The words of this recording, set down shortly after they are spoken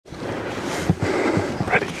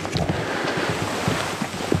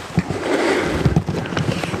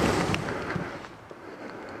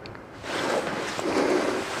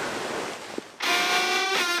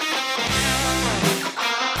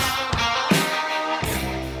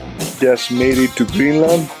just made it to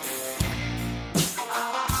Greenland.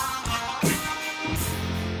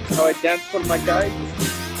 How I dance for my guys.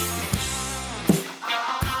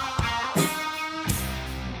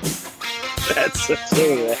 That's so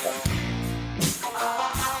wrong.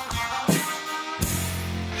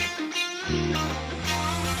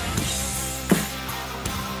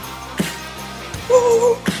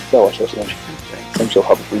在我手上，伸手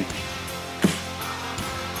合不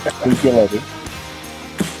推荐来的。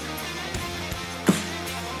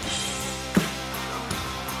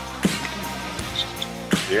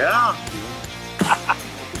Yeah.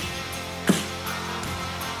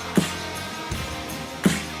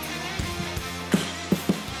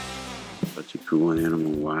 Such a cool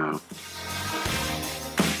animal, wow.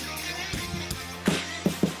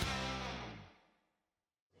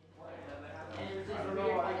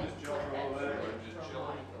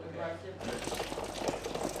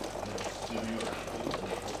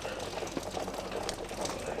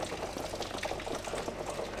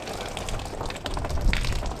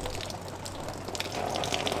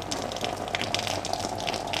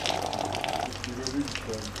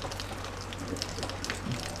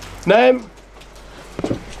 Name?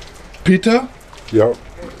 Peter? Ja.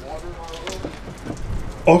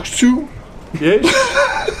 Oxtu? Yes.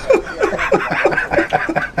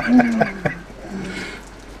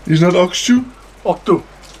 Is not Oxtu? Octo.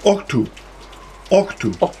 Octu.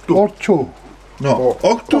 Octu. Octo. No,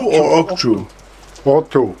 Octu or Octu?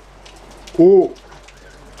 Octo. O.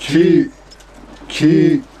 T.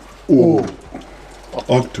 O.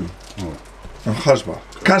 Octu. And Kasba.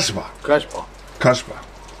 Kasba. Kasper. Kasba.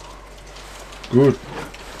 Good.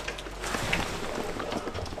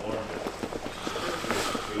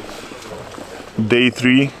 Day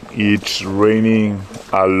 3, it's raining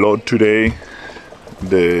a lot today.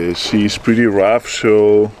 The sea is pretty rough,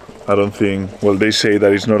 so I don't think, well, they say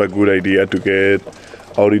that it's not a good idea to get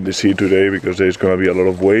out in the sea today because there's gonna be a lot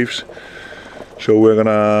of waves. So we're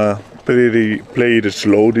gonna play it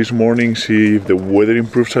slow this morning, see if the weather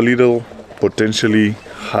improves a little, potentially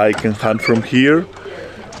hike and hunt from here.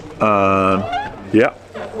 And yeah.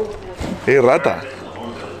 Hey, Rata.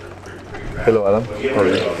 Hello, Adam. How are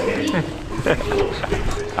you?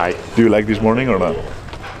 Hi. Do you like this morning or not?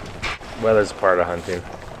 Weather's part of hunting.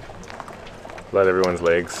 Let everyone's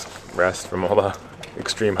legs rest from all the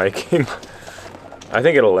extreme hiking. I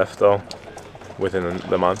think it'll lift though, within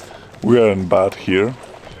the month. We are in bad here.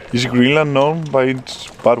 Is Greenland known by its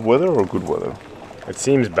bad weather or good weather? It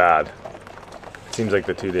seems bad. It seems like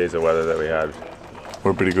the 2 days of weather that we had.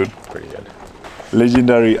 We're pretty good. Pretty good.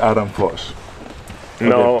 Legendary Adam Foss.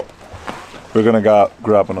 No. Okay. We're gonna go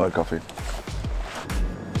grab another coffee.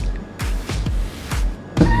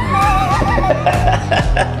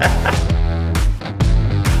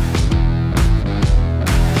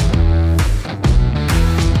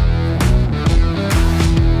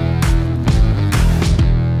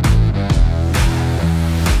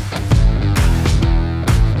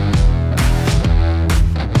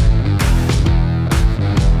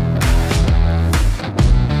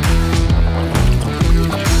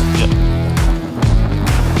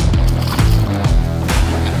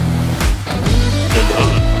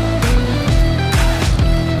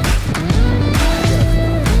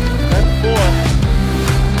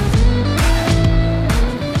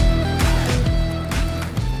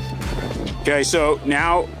 Okay, so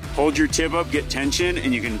now hold your tip up, get tension,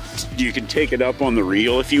 and you can take it up on the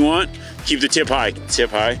reel if you want. Keep the tip high,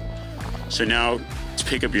 So now let's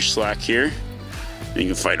pick up your slack here. And you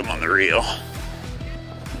can fight him on the reel.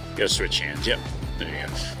 Gotta switch hands, yep. There you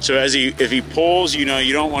go. So if he pulls, you know,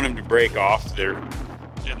 you don't want him to break off there,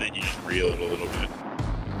 and then you just reel it a little bit.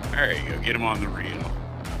 There you go, get him on the reel.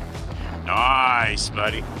 Nice,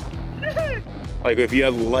 buddy. Like if you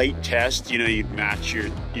have light test, you know, you'd match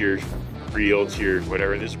your reel to your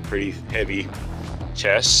whatever. This is a pretty heavy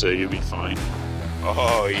test, so you'll be fine.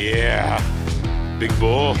 Oh yeah, big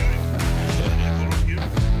bull.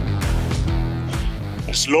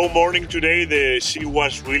 A slow morning today. The sea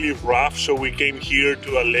was really rough, so we came here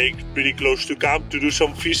to a lake pretty close to camp to do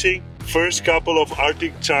some fishing. First couple of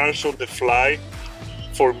Arctic chars on the fly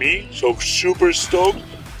for me, so super stoked.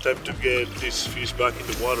 Time to get this fish back in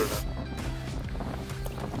the water now.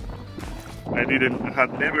 I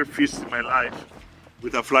had never fished in my life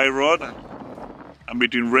with a fly rod, and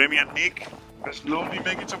between Remi and Nick, we're slowly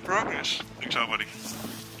making some progress. Thanks, everybody.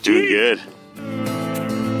 Doing good.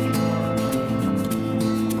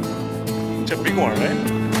 It's a big one,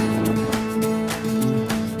 right?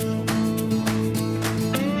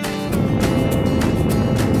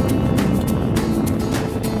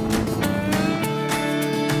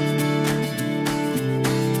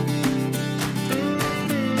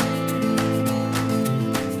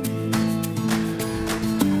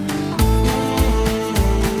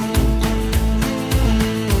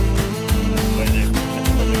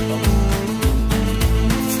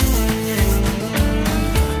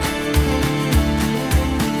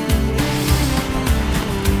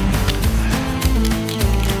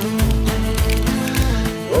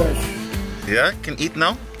 Yeah, can eat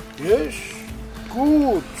now? Yes.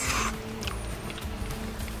 Good.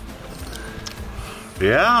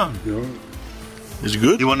 Yeah. Yeah. It's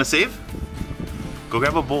good. You want to save? Go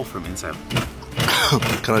grab a bowl from inside.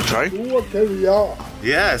 Can I try? Oh, caviar.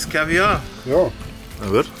 Yeah, it's caviar. Yeah. A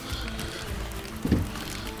ver.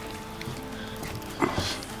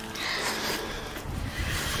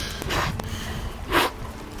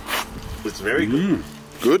 It's very good.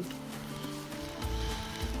 Good.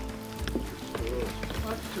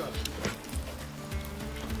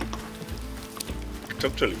 It's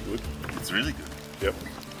actually good. It's really good. Yep.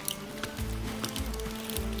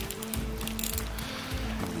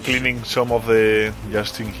 Cleaning some of the,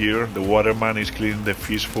 just in here, the waterman is cleaning the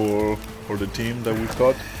fish for the team that we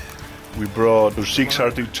caught. We brought 6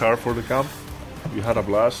 Arctic char for the camp. We had a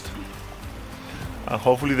blast. And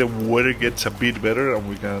hopefully the weather gets a bit better and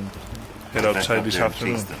we can head outside this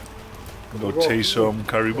afternoon. Go chase some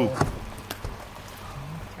caribou.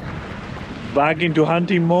 Back into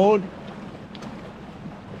hunting mode.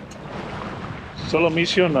 Solo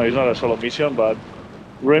mission? No, it's not a solo mission, but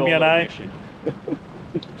Remi and I,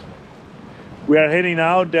 we are heading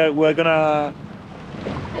out. We're gonna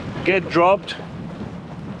get dropped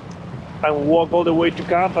and walk all the way to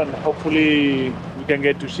camp, and hopefully we can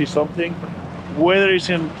get to see something. Weather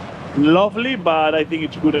isn't lovely, but I think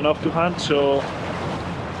it's good enough to hunt, so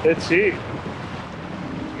let's see.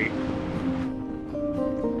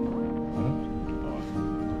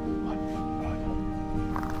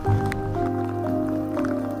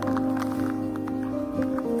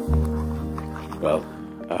 Well,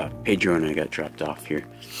 Pedro and I got dropped off here.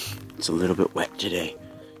 It's a little bit wet today,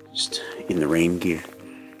 just in the rain gear,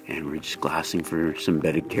 and we're just glassing for some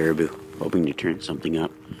bedded caribou, hoping to turn something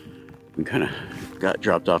up. We kind of got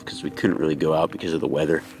dropped off because we couldn't really go out because of the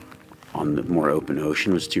weather on the more open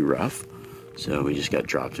ocean was too rough. So we just got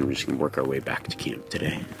dropped and we're just gonna work our way back to camp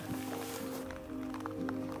today.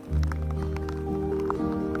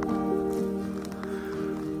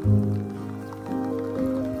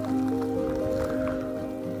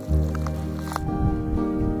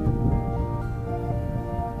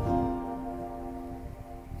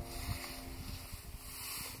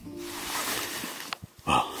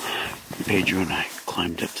 Pedro and I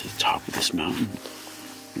climbed up to the top of this mountain.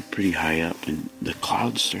 We're pretty high up and the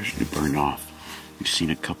clouds started to burn off. We've seen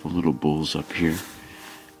a couple little bulls up here,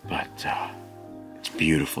 but it's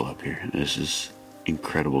beautiful up here. This is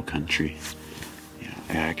incredible country. You know,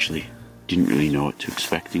 I actually didn't really know what to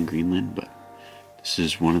expect in Greenland, but this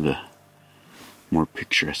is one of the more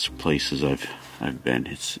picturesque places I've been.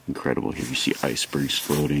 It's incredible. Here you see icebergs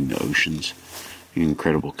floating, the oceans.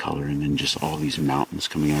 Incredible color, and then just all these mountains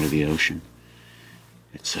coming out of the ocean.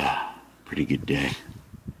 It's a pretty good day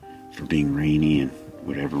for being rainy and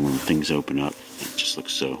whatever. When things open up, it just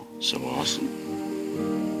looks so awesome.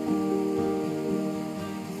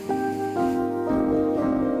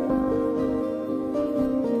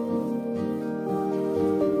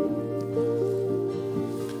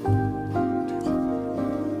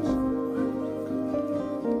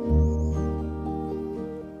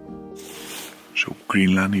 So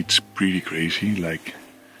Greenland, it's pretty crazy. Like,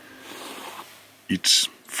 it's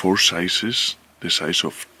 4 sizes, the size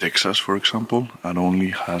of Texas, for example, and only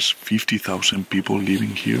has 50,000 people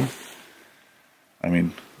living here. I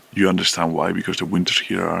mean, you understand why, because the winters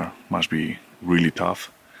here must be really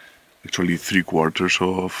tough. Actually,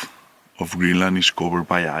 3/4 of Greenland is covered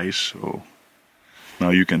by ice, so now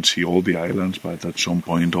you can see all the islands, but at some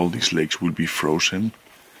point all these lakes will be frozen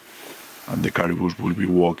and the caribous will be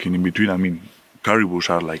walking in between. I mean, caribous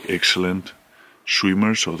are like excellent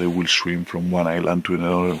swimmers, so they will swim from one island to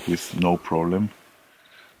another with no problem.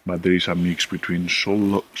 But there is a mix between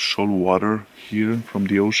salt water here from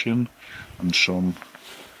the ocean and some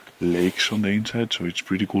lakes on the inside, so it's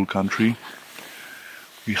pretty cool country.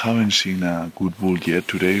 We haven't seen a good bull yet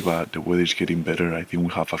today, but the weather is getting better. I think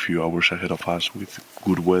we have a few hours ahead of us with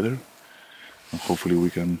good weather, and hopefully we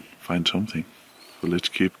can find something. So let's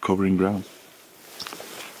keep covering ground.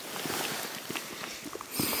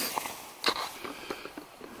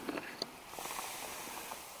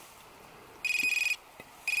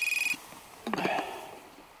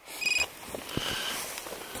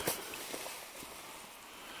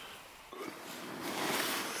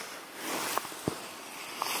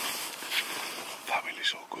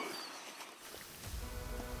 So good.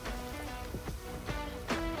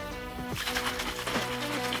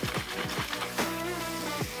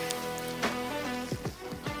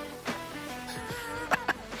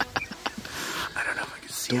 I don't know if I can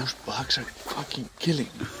see Those bugs are fucking killing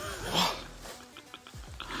me.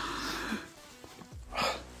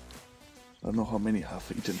 I don't know how many I have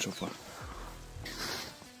eaten so far.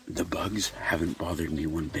 The bugs haven't bothered me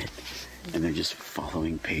one bit, and they're just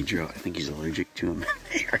following Pedro. I think he's allergic to them.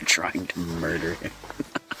 They are trying to murder him.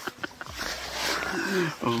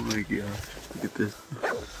 Oh my god! Look at this.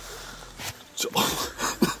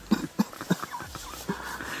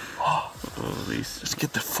 Holy! Let's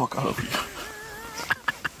get the fuck out of here.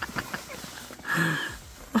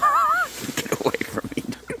 Get away from me,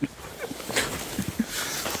 dude.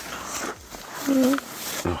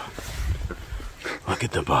 Oh. Look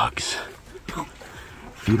at the bugs.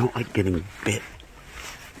 If you don't like getting bit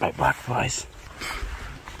by black flies,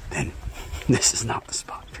 then this is not the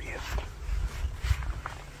spot for you.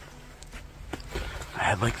 I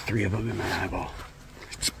had like 3 of them in my eyeball.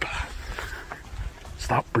 It's bad.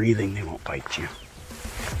 Stop breathing, they won't bite you.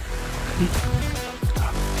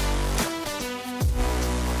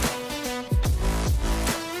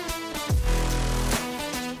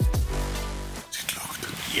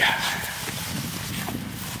 Yeah.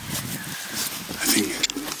 I think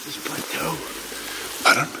this plateau.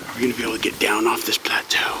 Pardon? Are we gonna be able to get down off this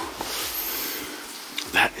plateau?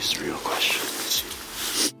 That is the real question.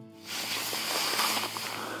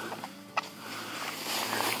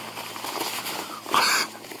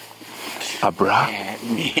 Abra? Man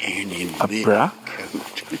in Abra?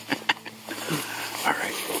 coat.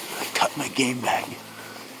 Alright, I cut my game bag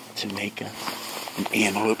to make an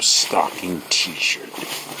antelope stocking t-shirt.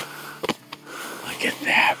 Look at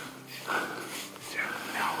that.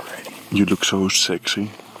 Now we're ready. You look so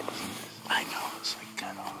sexy. I know, it's like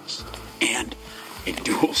that honest. And it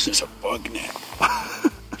duels as a bug net.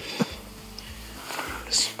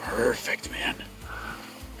 This is perfect, man.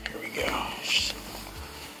 Here we go.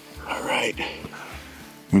 Alright.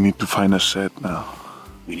 We need to find a set now.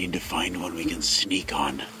 We need to find one we can sneak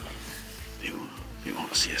on. They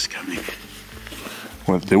won't see us coming.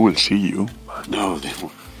 Well, they will see you. No, they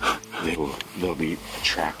won't. They'll be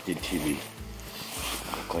attracted to me.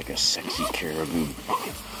 I look like a sexy caribou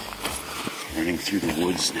running through the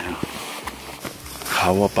woods now.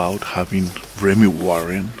 How about having Remi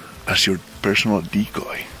Warren as your personal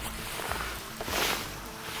decoy?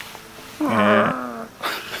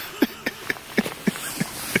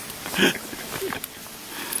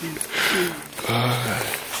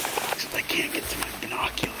 I can't get to my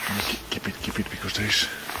binoculars. Keep it, because there's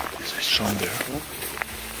some there.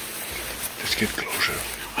 Let's get closer.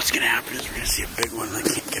 What's gonna happen is we're gonna see a big one and I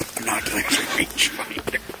can't get binoculars or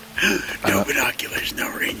rangefinder. No binoculars, no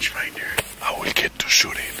rangefinder. I will get to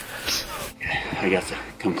shooting. I got the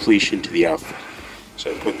completion to the outfit.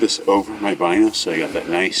 So I put this over my bino, so I got that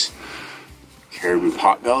nice caribou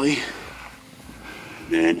pot belly, and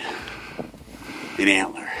then an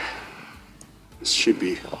antler. This should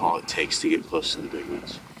be all it takes to get close to the big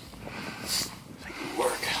ones. I think it'll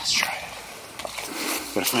work. Let's try it.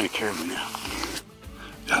 Gotta find a caribou now.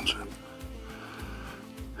 Answer.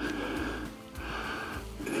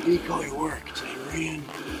 The decoy worked. They ran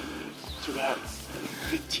to about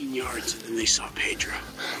 15 yards and then they saw Pedro. I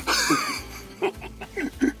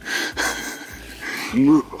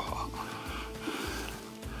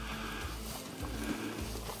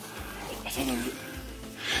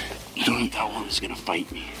thought that one was gonna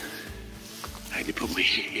fight me. I had to put my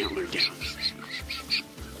antler down.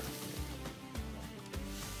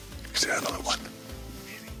 Is there another one?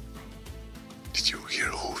 Did you hear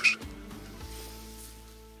hooves?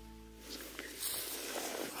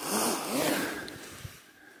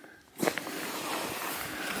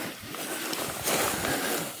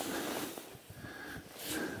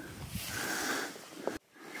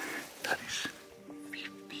 That is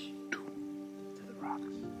 52 to the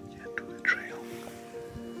rocks. Yeah, to the trail.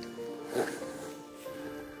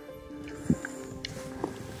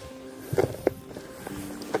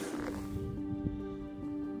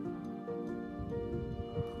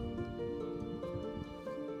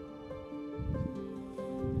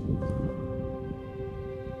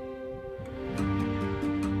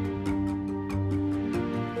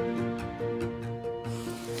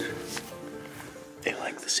 They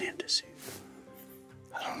like the Santa suit.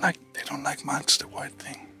 They don't like Max, the white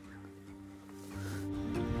thing.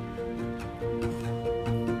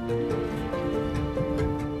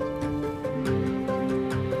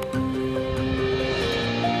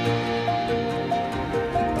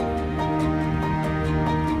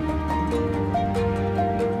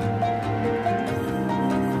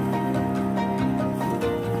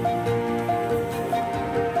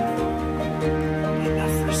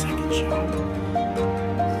 Enough for a second shot.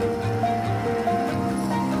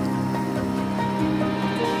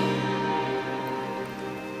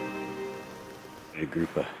 A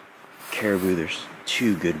group of caribou. There's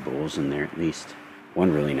 2 good bulls in there at least.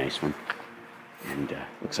 One really nice one. And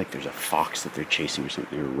looks like there's a fox that they're chasing or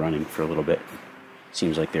something. They were running for a little bit.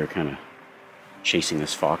 Seems like they were kind of chasing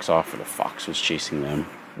this fox off, or the fox was chasing them.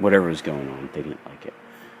 Whatever was going on, they didn't like it.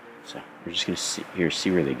 So we're just going to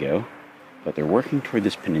see where they go. But they're working toward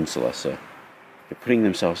this peninsula, so they're putting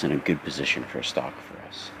themselves in a good position for a stalk for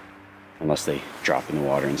us. Unless they drop in the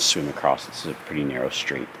water and swim across. This is a pretty narrow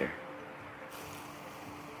strait there.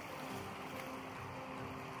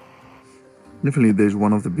 Definitely there's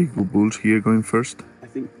one of the big bulls here going first. I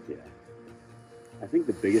think, yeah. I think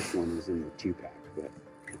the biggest one was in the 2-pack, but...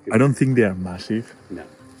 I don't think they are massive. No.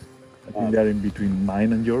 I think they're in between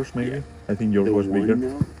mine and yours, maybe. Yeah. I think yours was bigger. The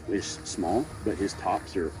one, though, is small, but his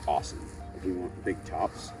tops are awesome. If you want big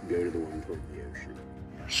tops, go to the one toward the ocean.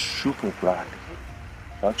 Super black.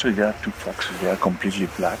 Actually, there are two foxes. They are completely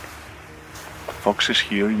black. Foxes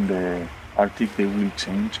here in the Arctic, they will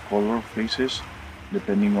change color faces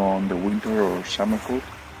depending on the winter or summer cold.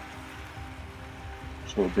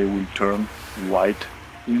 So they will turn white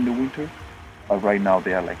in the winter, but right now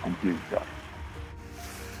they are like completely dark.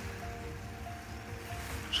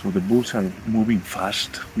 So the bulls are moving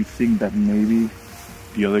fast. We think that maybe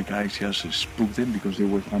the other guys just spooked them because they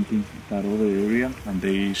were hunting that other area, and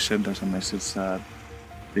they sent us a message that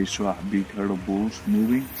they saw a big herd of bulls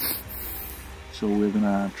moving. So we're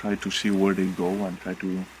gonna try to see where they go and try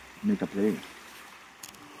to make a play.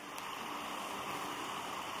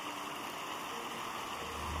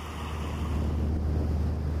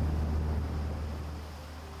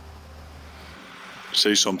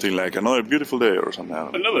 Say something like another beautiful day or something.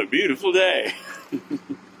 Another beautiful day.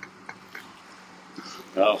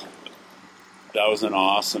 Well, that was an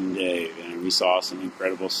awesome day, and we saw some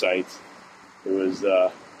incredible sights. It was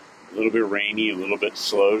a little bit rainy, a little bit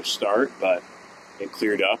slow to start, but it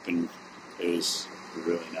cleared up and it was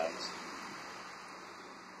really nice.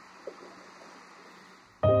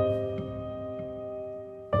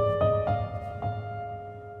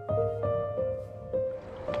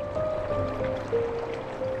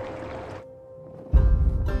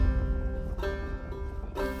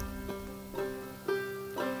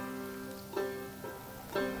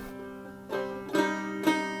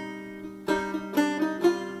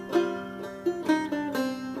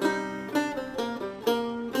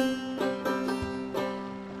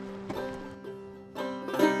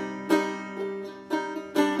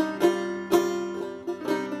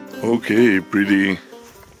 Okay, pretty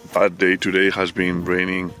bad day today. Has been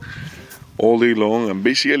raining all day long, and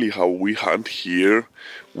basically how we hunt here,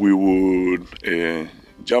 we would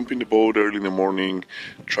jump in the boat early in the morning,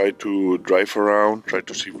 try to drive around, try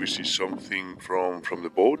to see if we see something from the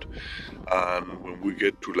boat, and when we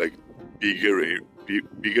get to like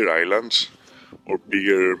bigger islands or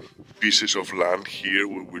bigger pieces of land here,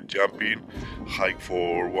 we will jump in, hike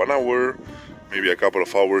for 1 hour, maybe a couple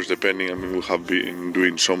of hours depending. I mean, we have been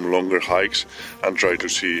doing some longer hikes and try to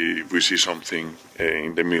see if we see something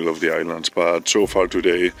in the middle of the islands. But so far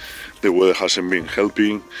today the weather hasn't been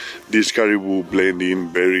helping. These caribou blend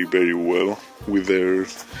in very, very well with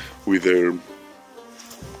their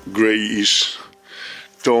grayish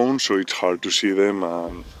tone, so it's hard to see them,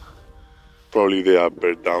 and probably they are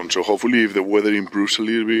bed down. So hopefully if the weather improves a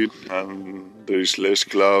little bit and there is less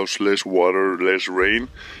clouds, less water, less rain,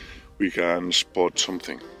 we can spot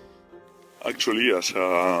something. Actually, as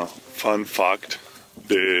a fun fact,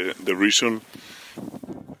 the reason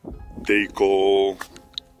they call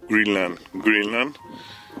Greenland,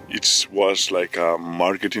 it was like a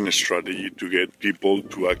marketing strategy to get people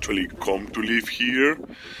to actually come to live here,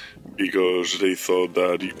 because they thought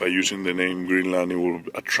that by using the name Greenland it will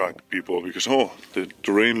attract people, because the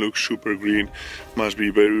terrain looks super green, must be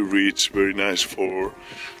very rich, very nice for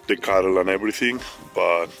the cattle and everything.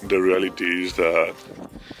 But the reality is that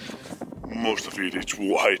most of it is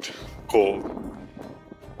white, cold,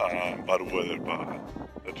 bad weather, but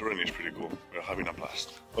the terrain is pretty cool. We're having a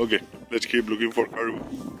blast. Okay, let's keep looking for caribou.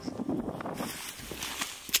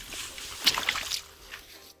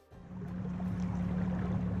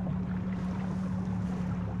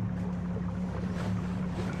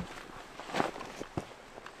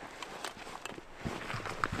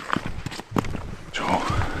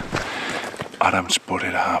 Adam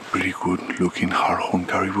spotted a pretty good looking hard-horn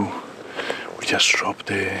caribou. We just dropped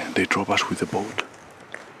they drop us with the boat.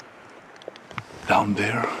 Down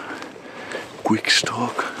there, quick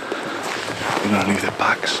stalk. We're gonna leave the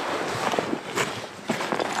packs.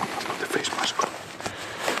 Put the face mask on.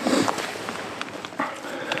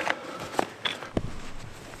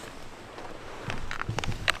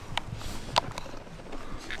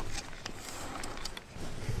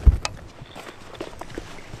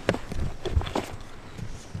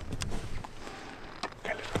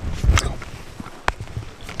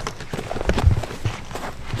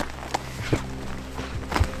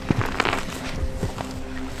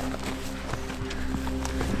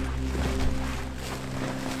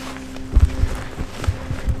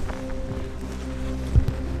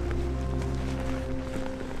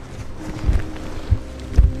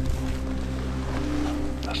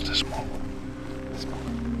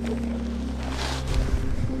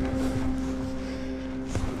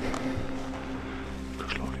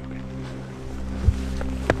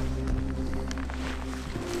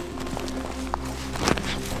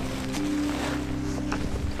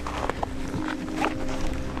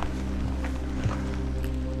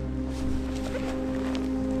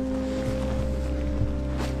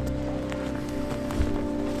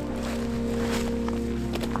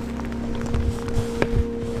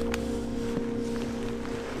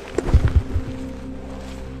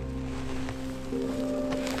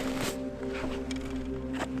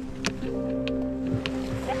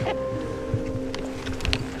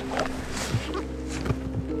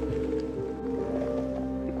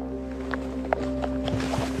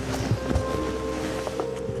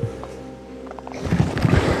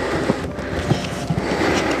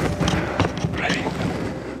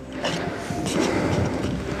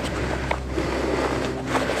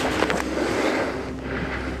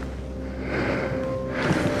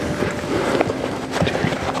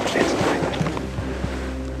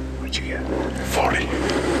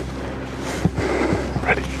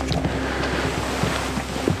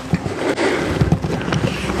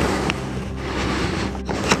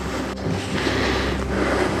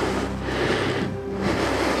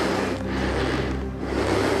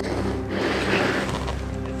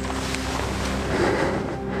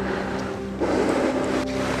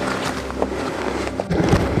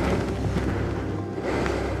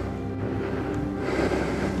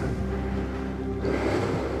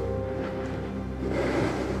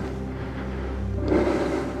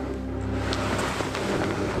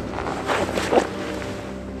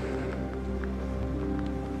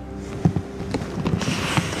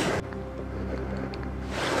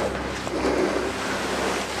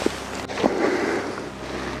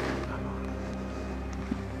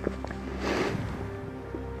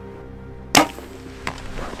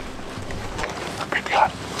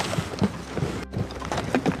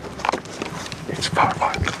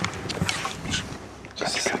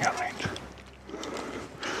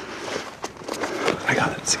 I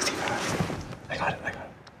got it. 65. I got it.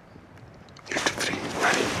 Here, 2, 3.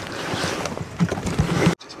 Ready?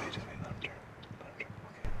 Just wait. Under. Okay.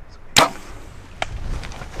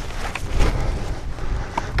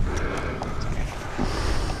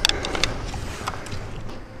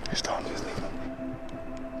 It's done. Just leave him.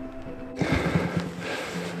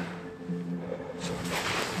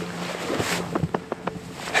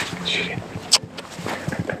 Shooting.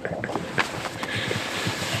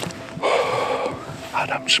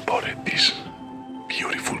 Adam spotted this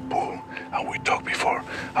beautiful bull, and we talked before,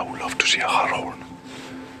 I would love to see a harhorn.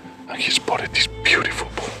 And he spotted this beautiful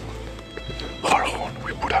bull. Harhorn,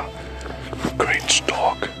 we put a great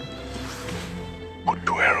stock, put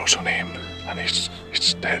 2 arrows on him, and it's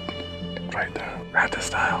dead right there. Rata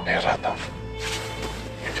style. Hey, Rata.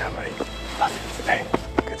 Good job, buddy. Love it. Hey,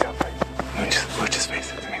 good job, buddy. We'll just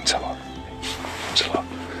face it. It means a lot. It means a lot.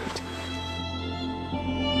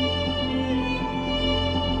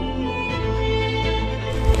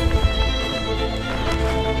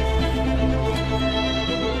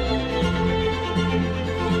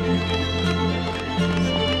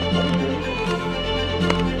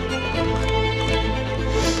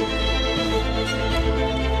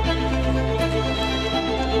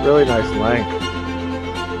 Really nice length.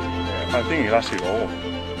 Yeah, I think it has it all,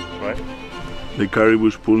 right? The caribou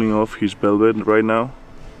is pulling off his velvet right now,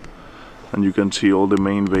 and you can see all the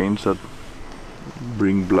main veins that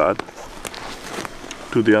bring blood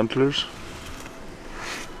to the antlers.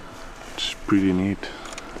 It's pretty neat.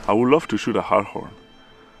 I would love to shoot a harhorn,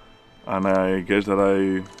 and I guess that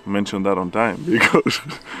I mentioned that on time, because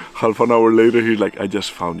half an hour later he's like, I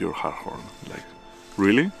just found your harhorn. Like,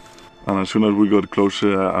 really? And as soon as we got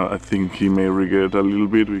closer, I think he may regret a little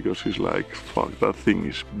bit, because he's like, fuck, that thing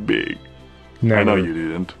is big. Never. I know you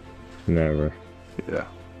didn't. Never. Yeah.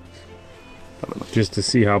 I don't know. Just to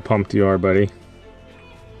see how pumped you are, buddy.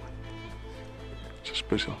 It's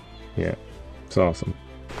special. Yeah, it's awesome.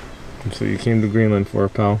 So you came to Greenland for,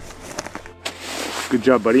 pal. Good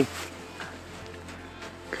job, buddy.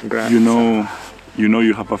 Congrats. You know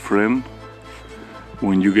you have a friend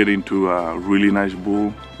when you get into a really nice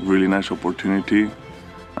bull, really nice opportunity,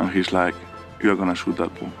 and he's like, you're gonna shoot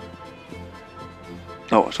that bull.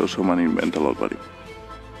 That was also money meant a lot, buddy.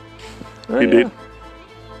 Oh, He did.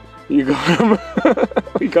 You got him.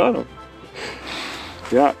 We got him.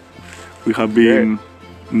 Yeah. We have been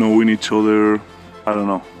knowing each other, I don't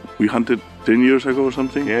know, we hunted 10 years ago or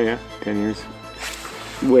something? Yeah, 10 years.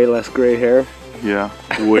 Way less gray hair. Yeah,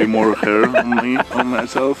 way more hair on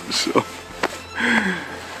myself, so.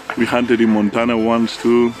 We hunted in Montana once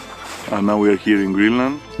too, and now we are here in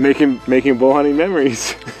Greenland. Making bow hunting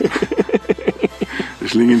memories.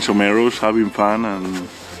 Slinging some arrows, having fun, and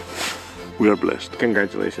we are blessed.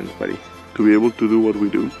 Congratulations, buddy. To be able to do what we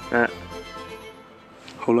do. How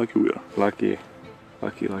lucky we are. Lucky.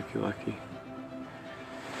 Lucky.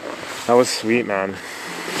 That was sweet, man.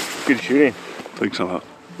 Good shooting. Thanks a lot.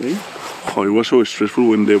 Oh, it was so stressful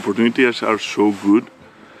when the opportunities are so good,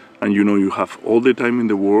 and you know you have all the time in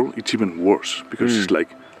the world. It's even worse, because it's like,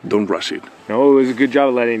 don't rush it. No, it was a good job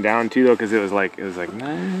of letting down too, though, because it was like,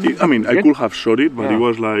 nah. I mean, I could have shot it, but it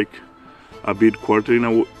was like a bit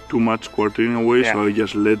too much quartering away, so I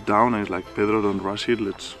just let down. I was like, Pedro, don't rush it.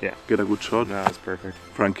 Let's get a good shot. No, that's perfect.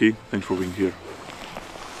 Frankie, thanks for being here.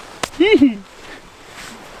 Good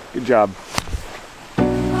job.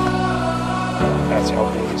 That's how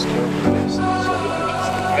big his caribou is. So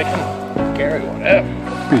I can carry whatever. I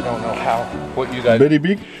don't know what you guys. Very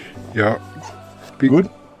big? Yeah. Big, good?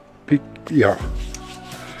 Big, yeah.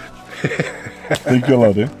 Thank you a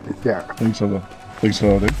lot, eh? Yeah. Thanks a lot. Thanks a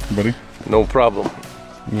lot, eh, buddy? No problem.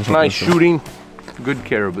 Nice shooting. Good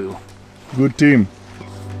caribou. Good team.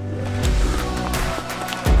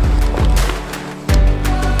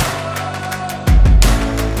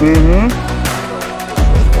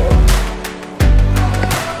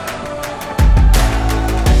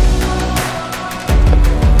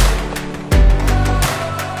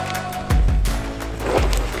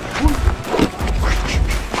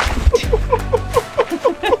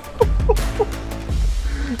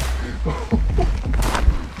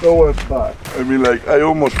 That was bad. I mean, like, I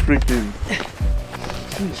almost freaking.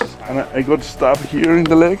 Jesus. And I got stabbed here in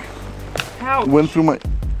the leg. Ouch. Went through my.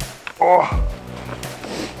 Oh.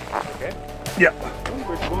 Okay. Yeah.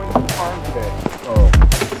 We're going to the farm today. Oh.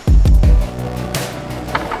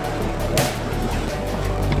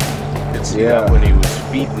 It's when he was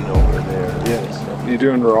feeding over there. Yes. You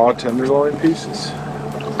doing raw tenderloin pieces?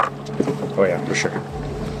 Oh yeah, for sure.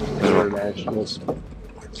 Internationals.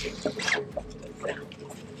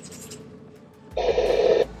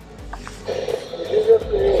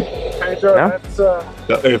 Kind of Sure, Yeah?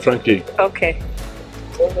 that's Frankie. Okay.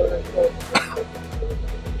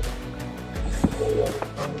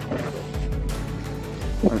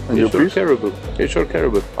 And your piece? caribou. Here's your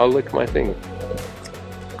caribou. I'll lick my finger.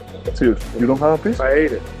 Serious, you don't have a piece? I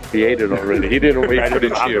ate it. He ate it already. He didn't wait for the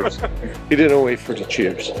cheers. He didn't wait for the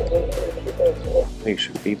cheers. He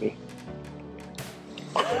should beat me.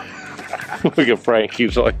 Look at Frank.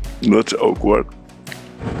 He's like, That's awkward.